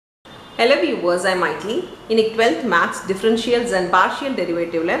Hello viewers, I am Maitli. In 12th Maths Differentials and Partial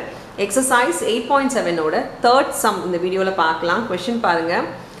Derivative exercise 8.7 oda third sum in the video la paakalam. Question parunga.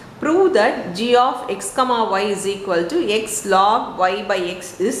 Prove that g of x comma y is equal to x log y by x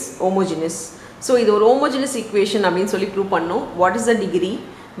is homogeneous. So idu or homogeneous equation appdin solli prove pannom. What is the degree?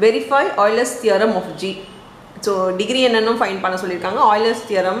 Verify Euler's theorem of g. So degree என்னன்னு find பண்ண சொல்லிருக்காங்க. Euler's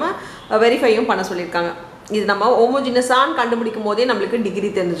theorem வெரிஃபையும் பண்ண சொல்லிருக்காங்க. இது நம்ம homogeneous on கண்டுபிடிக்கும் போதே நமக்கு டிகிரி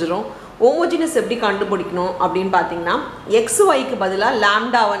தெரிஞ்சிரும். homogeneous எப்படி கண்டுபிடிக்கணும் அப்படினு பாத்தீங்கன்னா xy க்கு பதிலா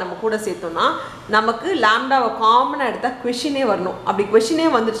லாம்டாவை நம்ம கூட சேர்த்தோம்னா நமக்கு லாம்டாவை காமனா எடுத்தா क्वेश्चनே வரணும். அப்படி क्वेश्चनே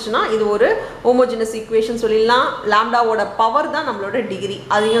வந்துருச்சுனா இது ஒரு homogeneous equation சொல்லிடலாம். லாம்டாவோட பவர் தான் நம்மளோட டிகிரி.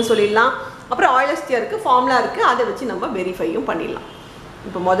 அதையும் சொல்லிடலாம். அப்புறம் Euler's theoremக்கு ஃபார்முலா இருக்கு. அதை வச்சு நம்ம வெரிஃபையும் பண்ணிடலாம்.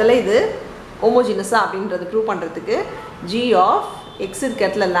 இப்போ முதல்ல இது homogeneous அப்படின்றது ப்ரூவ் பண்றதுக்கு g of x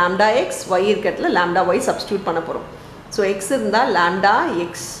இருக்கட்ல lambda x, y இருக்கட்ல lambda y substitute பண்ண போறோம். சோ x இருந்தா lambda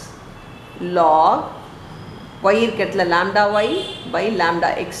x log y இருக்கட்ல lambda y by lambda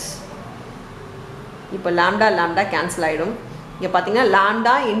x. இப்போ lambda lambda கேன்சல் ஆயிடும். இங்க பாத்தீங்கன்னா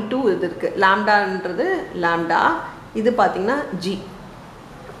lambda into இது இருக்கு. lambdaன்றது lambda, இது பாத்தீங்கன்னா g.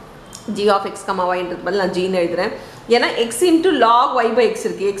 g of x y ன்றது பதிலா நான் g ன்னு எழுதுறேன். ஏனா x into log y by x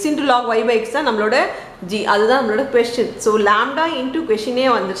இருக்கு. x into log y by x தான் நம்மளோட g. அதுதான் நம்மளோட question. So lambda into questionே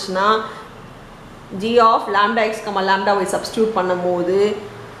வந்துச்சுனா g of lambda x lambda y substitute பண்ணும்போது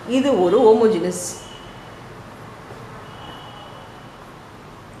இது ஒரு homogeneous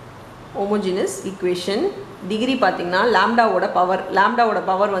equation. டிகிரி பாத்தீங்கன்னா lambdaவோட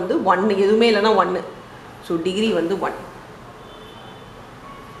பவர் வந்து 1, எதுமே இல்லனா 1. So டிகிரி வந்து 1.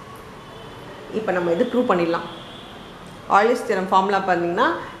 இப்போ நம்ம இது ப்ரூவ் பண்ணிடலாம். Euler's theorem formula பாத்தீங்கன்னா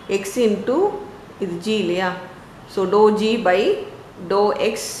x into இது g இல்லையா, so dou g by dou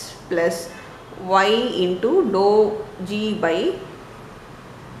x plus y into dou g by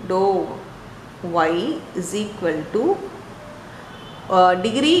dou y is equal to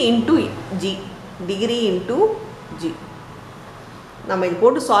degree into g. நம்ம இது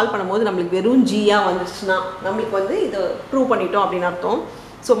போட்டு சால்வ் பண்ணும்போது நமக்கு வெறும் g ஆ வந்துச்சுனா நமக்கு வந்து இது ப்ரூவ் பண்ணிட்டோம் அப்படின அர்த்தம்.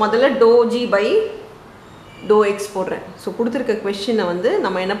 சோ முதல்ல dou g by dou x போடுறேன். சோ கொடுத்திருக்க क्वेश्चனை வந்து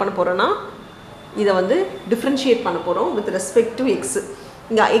நம்ம என்ன பண்ண போறோம்னா இத வந்து டிஃபரன்ஷியேட் பண்ண போறோம் with respect to x.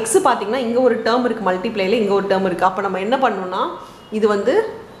 இங்க x பாத்தீங்கன்னா இங்க ஒரு டேர்ம் இருக்கு, மல்டிப்ளைல இங்க ஒரு டேர்ம் இருக்கு. அப்ப நம்ம என்ன பண்ணனும்னா இது வந்து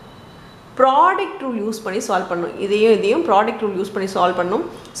ப்ராடக்ட் ரூல் யூஸ் பண்ணி சால்வ் பண்ணனும். இதையும் ப்ராடக்ட் ரூல் யூஸ் பண்ணி சால்வ் பண்ணனும்.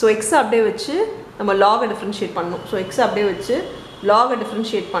 சோ x அப்படியே வச்சு நம்ம log டிஃபரன்ஷியேட் பண்ணனும். சோ x அப்படியே வச்சு log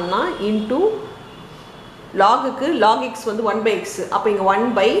டிஃபரன்ஷியேட் பண்ணா into log க்கு log x வந்து 1 by x. அப்ப இங்க 1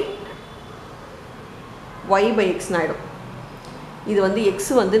 by y by x ஆயிடும். இது வந்து x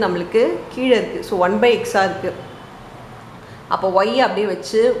வந்து நமக்கு கீழ இருக்கு. சோ 1 by x ஆ இருக்கு. அப்ப y அப்படியே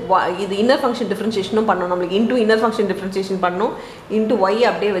வச்சு இது இன்னர் ஃபங்க்ஷன் டிஃபரன்ஷியேஷனும் பண்ணனும். நமக்கு into இன்னர் ஃபங்க்ஷன் டிஃபரன்ஷியேஷன் பண்ணனும். into y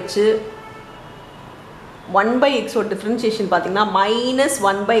அப்படியே வச்சு 1 by x ஓட டிஃபரன்ஷியேஷன் பாத்தீங்கன்னா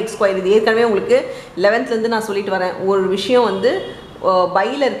 -1 by x ஸ்கொயர். இது ஏற்கனவே உங்களுக்கு 11th ல இருந்து நான் சொல்லிட்டு வரேன். ஒரு விஷயம் வந்து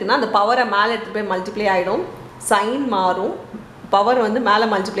பைல இருக்குன்னா அந்த பவரை மேல எடுத்து போய் மல்டிப்ளை ஆயிடும். சைன் மாறும். பவர் வந்து மேல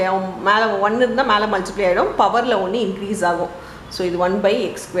மல்டிப்ளை ஆகும். மேல 1 இருந்தா மேல மல்டிப்ளை ஆயிடும். பவர்ல 1 இன்கிரீஸ் ஆகும். சோ இது 1 by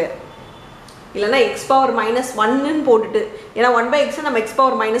x ஸ்கொயர். இல்லனா x பவர் -1 ன்னு போட்டுட்டு, ஏனா 1 by x நம்ம x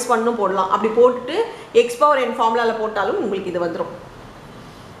பவர் -1 ன்னு போடலாம். அப்படி போட்டுட்டு x பவர் n ஃபார்முலால போட்டாலும் உங்களுக்கு இது வந்துரும்.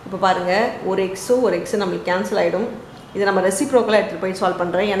 இப்போ பாருங்க ஒரு x நமக்கு கேன்சல் ஆயிடும். இத நம்ம ரெசிப்ரோக்கலா எடுத்து போய் சால்வ்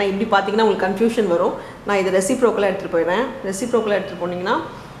பண்றேன். ஏனா இப்படி பாத்தீங்கன்னா உங்களுக்கு கன்ஃபியூஷன் வரும். நான் இத ரெசிப்ரோக்கலா எடுத்து போறேன். ரெசிப்ரோக்கலா எடுத்து போனீங்கன்னா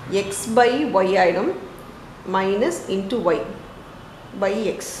x by y ஆயிடும் minus into y by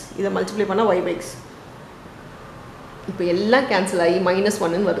x. இத மல்டிப்ளை பண்ணா y by x. இப்போ எல்லாம் கேன்சல் ஆகி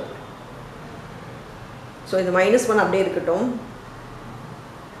 -1 ன்னு வருது. சோ இது -1 அப்படியே இருக்கட்டும்.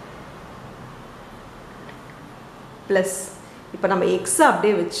 பிளஸ் இப்போ நம்ம x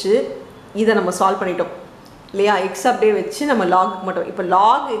அப்படியே வச்சு இத நம்ம சால்வ் பண்ணிட்டோம் இல்லையா. x அப்படியே வச்சு நம்ம log மட்டும். இப்போ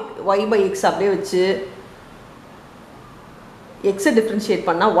log y by x அப்படியே வச்சு x டிஃபரன்ஷியேட்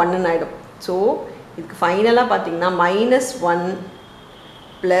பண்ணா 1 ன்னு ஆயிடும். சோ இதுக்கு ஃபைனலா பாத்தீங்கன்னா -1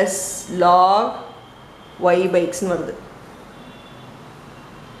 plus log y by x ன்னு வருது.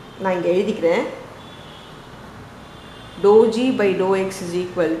 நான் இங்க எழுதிக்கிறேன். dou g by dou x is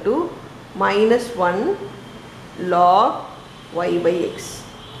equal to -1 log y by x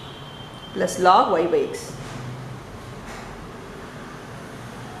plus log y by x.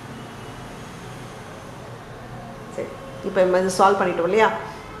 சரி, இப்போ நம்ம இத சால்வ் பண்ணிட்டோம் இல்லையா.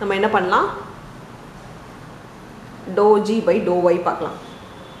 நம்ம என்ன பண்ணலாம், dou g by dou y பார்க்கலாம்.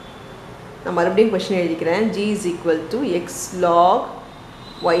 நான் மறுபடியும் क्वेश्चन எழுதிக்கிறேன். g is equal to x log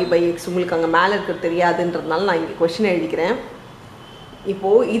y by x. உங்களுக்கு அங்க மேல இருக்க தெரியாதுன்றதனால நான் இங்க क्वेश्चन எழுதிக்கிறேன்.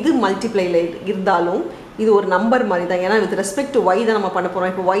 இப்போது இது மல்டிப்ளைல இருந்தாலும் இது ஒரு நம்பர் மாதிரி தான், ஏன்னா வித் ரெஸ்பெக்ட் டு ஒய் தான் நம்ம பண்ண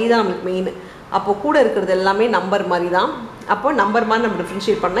போகிறோம். இப்போ ஒய் தான் நம்மளுக்கு மெயின், அப்போ கூட இருக்கிறது எல்லாமே நம்பர் மாதிரி தான். அப்போ நம்பர் மாதிரி நம்ம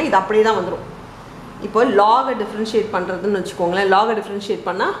டிஃப்ரென்ஷியேட் பண்ணால் இது அப்படியே தான் வந்துடும். இப்போ லாகை டிஃப்ரென்ஷியேட் பண்ணுறதுன்னு வச்சுக்கோங்களேன். லாகை டிஃப்ரென்ஷியேட்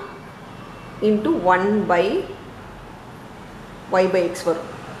பண்ணால் இன்ட்டு 1/y/x வரும்.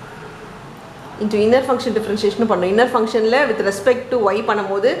 இன்ட்டு இன்னர் ஃபங்க்ஷன் டிஃப்ரென்ஷியேஷன் பண்ணணும். இன்னர் ஃபங்க்ஷனில் வித் ரெஸ்பெக்ட் டு ஒய்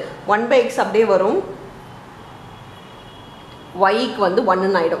பண்ணும்போது 1/x அப்படியே வரும், ஒய்க்கு வந்து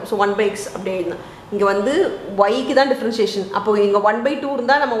 1ன்னு ஆகிடும். ஸோ 1/x அப்படியே எழுதணும். இங்கே வந்து ஒய்க்கு தான் டிஃப்ரென்ஷியேஷன். அப்போ இங்கே 1/2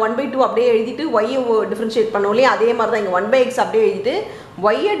 இருந்தால் நம்ம 1/2 அப்படியே எழுதிட்டு ஒய்யை டிஃப்ரென்ஷியேட் பண்ணோம் இல்லையா, அதே மாதிரி தான் இங்கே 1/x அப்படியே எழுதிட்டு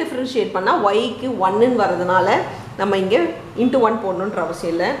ஒய்யை டிஃப்ரென்ஷியேட் பண்ணால் ஒய்க்கு 1ன்னு வரதுனால நம்ம இங்கே இன்ட்டு 1 போடணுன்ற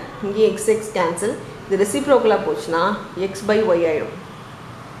அவசியம் இல்லை. இங்கே x கேன்சல், இது ரெசிப்ரோக்கலாக போச்சுன்னா x/y ஆகிடும்.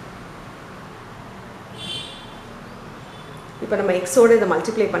 இப்போ நம்ம எக்ஸோடு இதை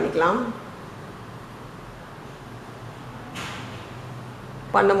மல்டிப்ளை பண்ணிக்கலாம்.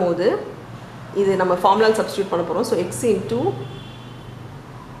 பண்ணும்போது இது நம்ம ஃபார்முலாவில் சப்ஸ்டியூட் பண்ண போகிறோம். So x into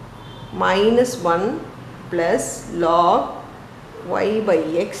 -1 plus log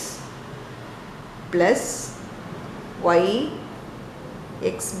y/x plus y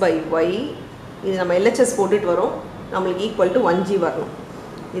x/y, இது நம்ம LHS போட்டுட்டு வரோம், நம்மளுக்கு ஈக்குவல் டு 1g வரணும்.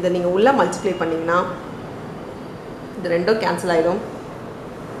 இதை நீங்கள் உள்ளே மல்டிப்ளை பண்ணிங்கன்னா இது ரெண்டும் கேன்சல் ஆகிடும்.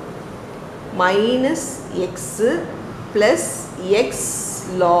 -x plus x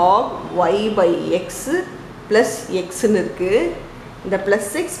log y/x plus xன்னு இருக்குது. இந்த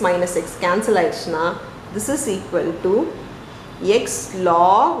plus x minus x cancel ஆகிடுச்சுன்னா this is equal to x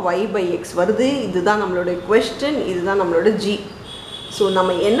log y/x வருது. இதுதான் நம்மளோட கொஸ்டின், இதுதான் நம்மளோட g. ஸோ நம்ம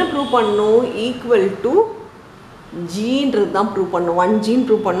என்ன ப்ரூவ் பண்ணணும், ஈக்குவல் டு ஜின்றது தான் ப்ரூவ் பண்ணணும். 1gன்னு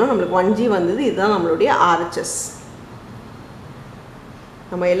ப்ரூவ் பண்ணணும். நம்மளுக்கு 1g வந்தது. இதுதான் நம்மளுடைய RHS.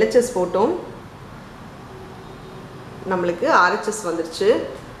 நம்ம LHS போட்டோம், நம்மளுக்கு RHS வந்துருச்சு.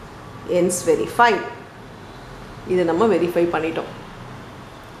 hence verified. இது நம்ம வெரிஃபை பண்ணிட்டோம்.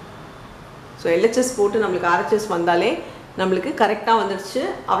 ஸோ LHS போட்டு நம்மளுக்கு RHS வந்தாலே நம்மளுக்கு கரெக்டாக வந்துருச்சு.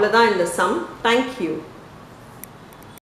 அவ்வளோதான் இந்த சம். தேங்க்யூ.